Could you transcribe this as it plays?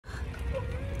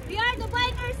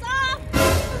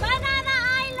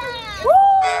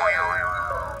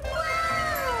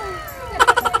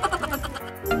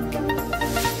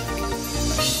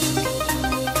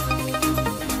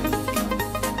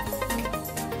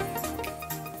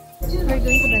We're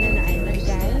going to Banana Island,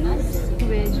 guys,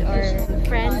 with our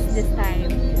friends this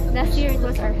time. Last year it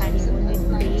was our honeymoon with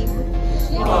Babe.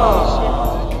 And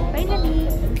finally,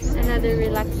 another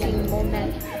relaxing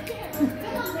moment.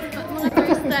 Mga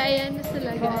turista, ayan na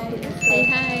sila, guys. Say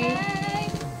hi!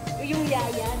 Yung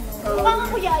yaya, no?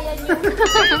 Mukha ako yaya niyo.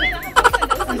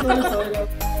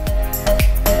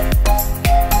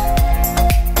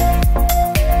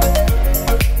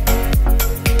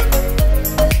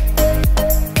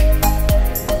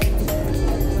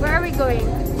 Where are we going?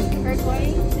 We're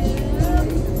going to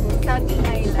Sabi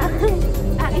Island.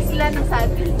 Isla ng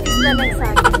Sabi. Isla ng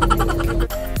Sabi.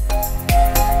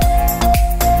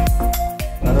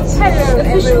 Hello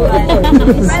everyone.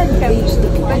 Welcome to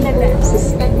Banana.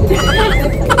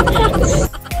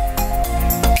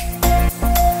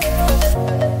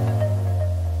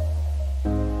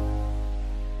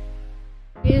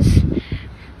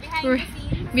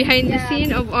 Behind the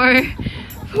scene of our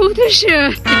photo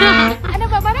shoot. Ano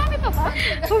ba? Marami pa ba?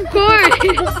 Of course.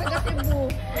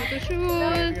 Photo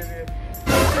shoot.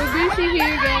 So busy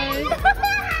here, guys.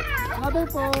 Another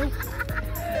pose.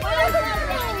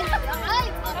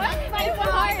 May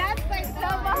bahar. May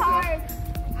bahar.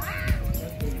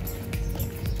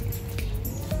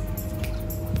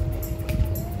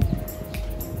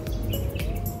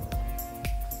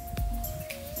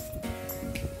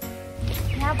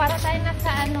 Yeah, para tayo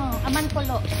nasa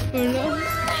Amanpulo. Pulo.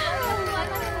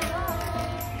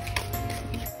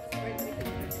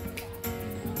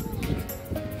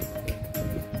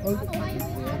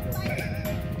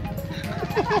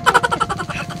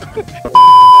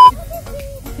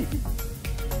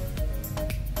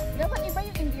 Dapat iba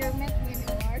yung endearment with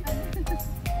Lord.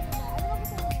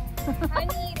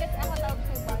 Honey, let's ako tawag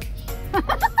sa bunch.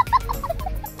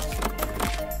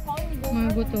 Mga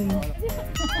gutom.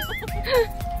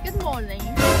 Good morning.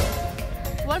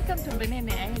 Welcome to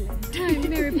Banana Island. I'm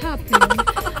Mary Poppins.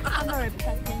 I'm Mary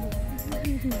Poppins.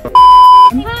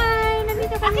 Hi!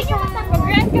 Nandito kami sa...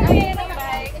 Mag-grand kami ng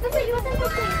bike. Ito sa iyo, ito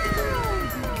sa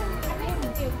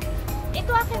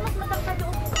ito akin mas matangkad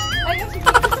doon. Ayun, sige.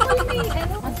 Gusto ko yung may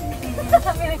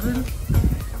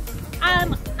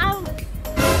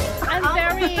I'm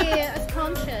very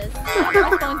conscious.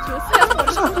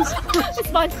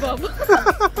 SpongeBob.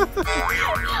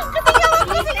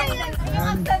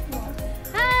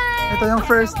 Hi! Ito yung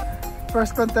first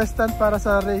contestant para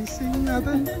sa racing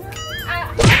natin.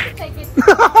 Take it.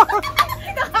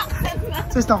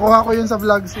 Sis, nakuha ko yun sa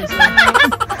vlog, sis.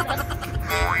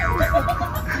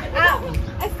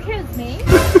 Excuse me.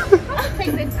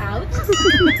 Take this out.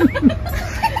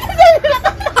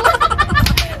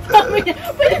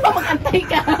 Pwede ba makantay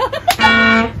ka?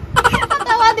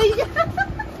 Natawa din siya.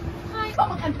 Hi,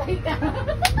 makantay ka.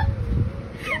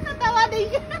 Natawa din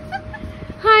siya.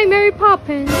 Hi, Mary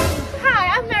Poppins.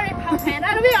 Hi, I'm Mary Poppins,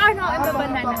 and we are now in the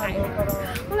Banana Island.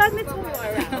 Well, let me turn you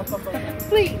around.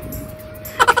 Please.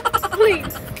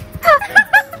 Please.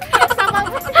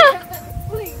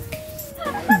 Please.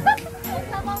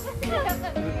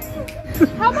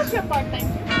 How much your part-time?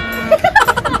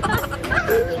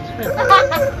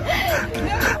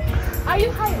 Are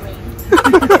you hiring?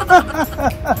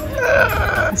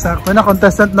 Sakto na,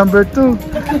 contestant number 2.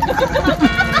 We're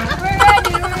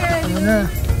ready, we're ready. Ayun na.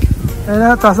 Ayun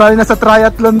na, sasali na sa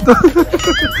triathlon to.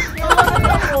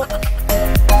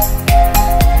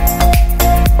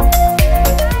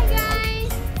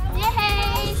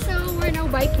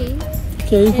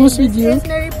 Okay, who's with you? This is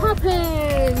Mary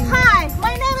Poppins. Hi,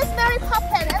 my name is Mary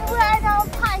Poppins, and we are now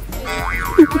hiking.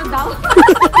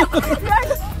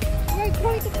 We're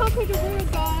going to conquer the world,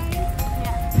 guys.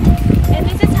 Yeah. And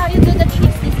this is how you do the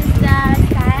tricks. This is the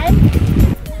stand.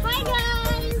 Hi,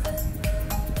 guys.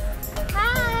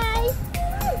 Hi.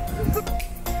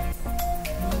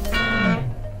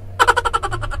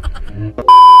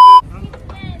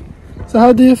 So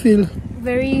how do you feel?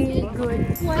 Very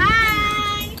good. Hi.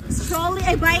 Slowly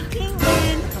biking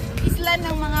in Isla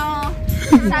ng mga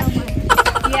Sabi.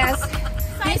 Yes.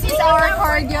 This is our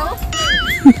cardio.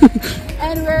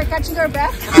 And we're catching our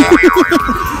breath.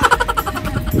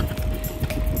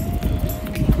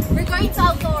 We're going to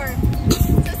outdoor.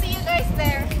 So see you guys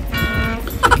there.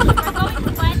 We're going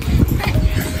to find.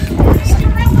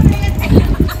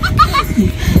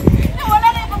 Wala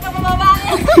na yung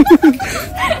pagkababangin.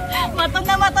 Matod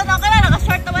na ako na.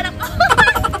 Naka-short naman ako.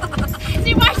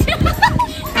 Si Marcia.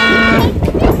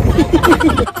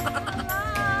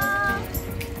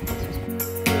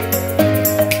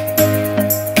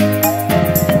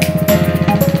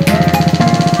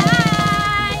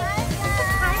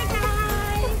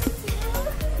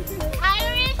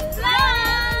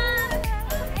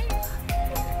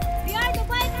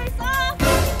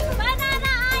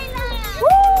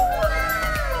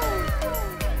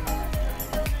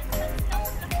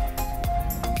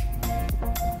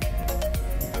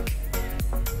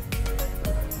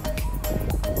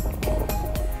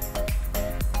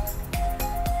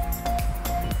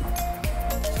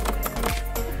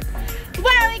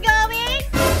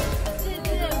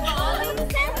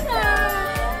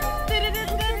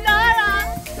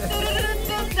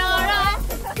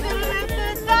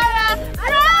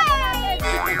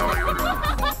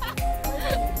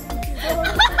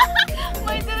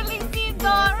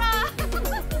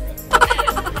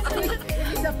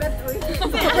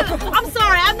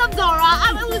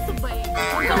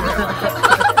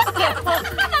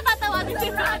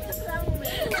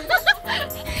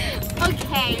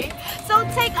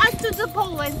 to the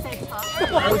Poland Center.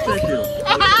 I'll take you.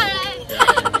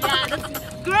 Yeah, that's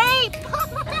great.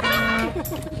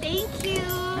 Thank you.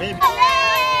 Maybe.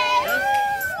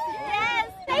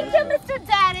 Yes. Thank you, Mr.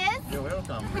 Dennis. You're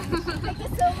welcome.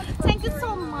 Thank you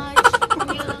so much.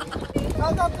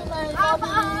 Shout out to my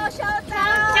family. Shout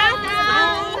out.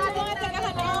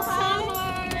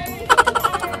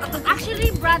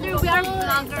 Actually, brother, we are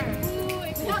vloggers.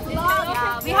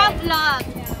 Yeah, we have vlog.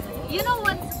 You know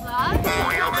what's vlog?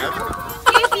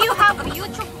 If you have a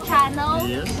YouTube channel,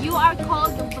 Yes. you are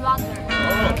called a vlogger.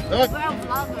 Oh, look. We're a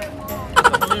vlogger.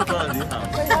 How many followers do you have?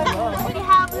 We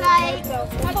have like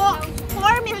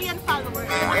 4 million followers.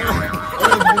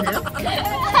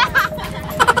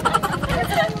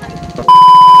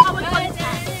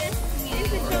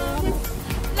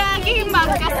 Lagi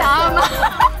magkasama.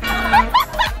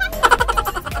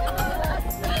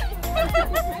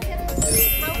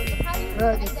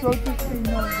 Right, it's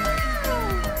 12:15 now.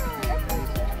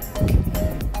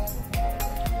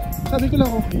 Sabi ko lang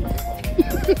okay.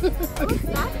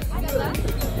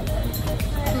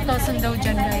 2,000 daw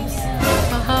dyan, guys.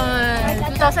 Mahal.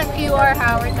 2,000 QR,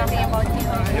 ha? We're talking about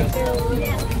QR.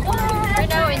 We're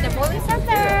now in the bowling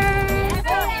center.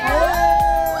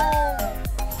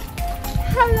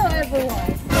 Hello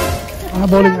everyone.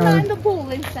 Bowling We're now alley. in the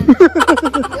bowling center.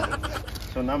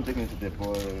 So now I'm taking you to the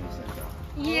boy center.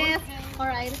 Yes.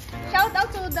 Alright. Shout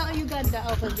out to the Uganda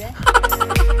over there.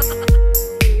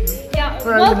 Yeah,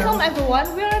 Where are you welcome now? everyone.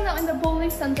 We are now in the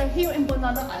bowling center here in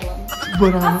Banana Island.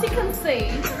 Banana. As you can see,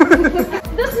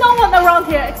 there's no one around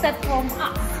here except from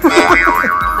us. So,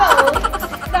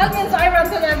 that means I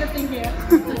rented everything here.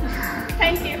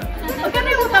 Thank you.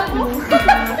 Magkalimutan mo.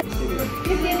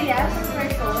 You see the yes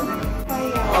person?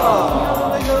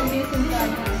 Oh, yeah.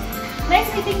 Nice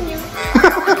meeting you.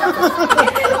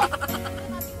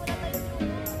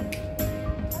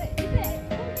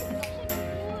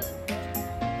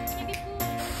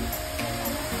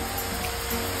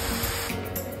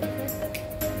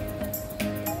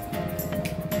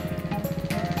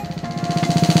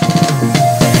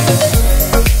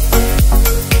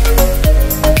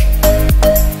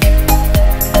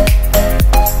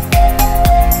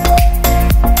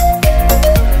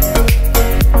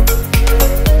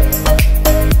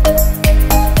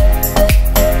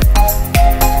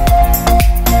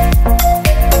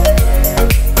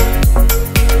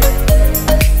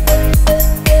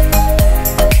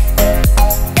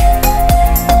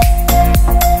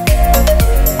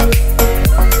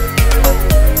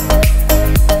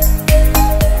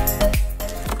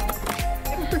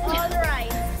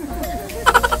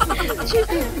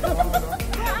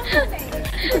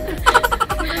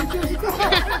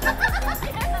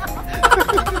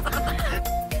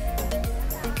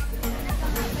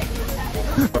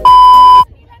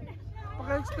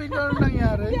 Paka-explain ko ano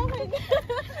nangyari.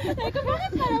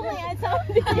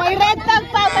 May red tag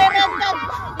pa, may red tag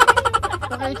pa.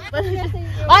 Paka-explain.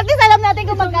 At least alam natin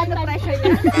kung magkano pressure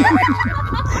niya.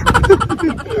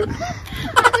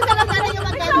 At least alam natin kung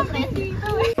magkano pressure.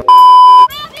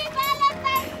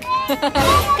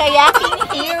 Kayaking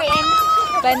here in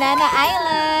Banana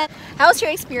Island. How's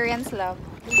your experience, love?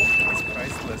 It's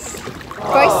priceless. Of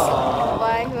course.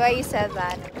 Why you said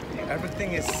that?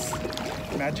 Everything is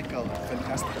magical,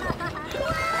 fantastical.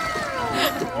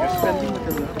 You're spending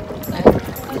with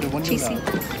the one you Cheesy.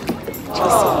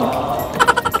 love.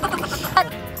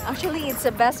 Actually, it's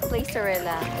the best place to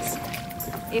relax.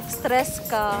 If stress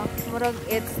ka, murag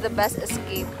it's the best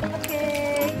escape.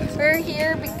 Okay, we're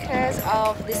here because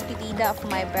of this pedida of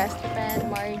my best friend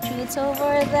Margie. It's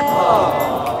over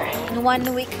there. In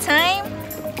 1 week time,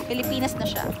 Pilipinas na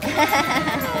siya.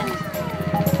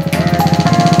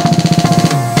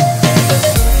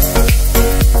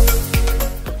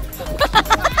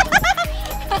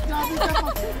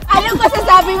 Anong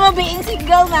masasabi mo being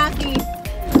single, Maki?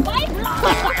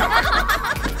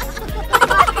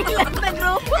 Ilan na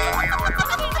group?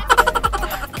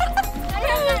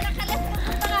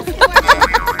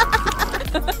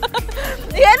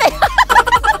 Yan eh.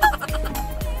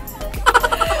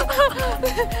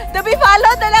 Dabi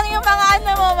follow na lang yung mga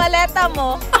ano mo, maleta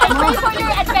mo. And pray for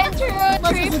your adventure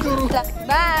trip.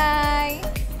 Bye!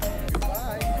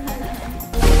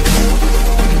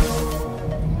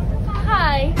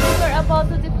 Hi, we're about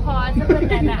to depart the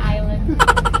Banana Island.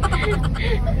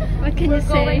 What can We're you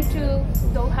say? going to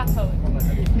Doha, Qatar.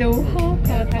 Doha,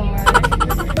 Qatar.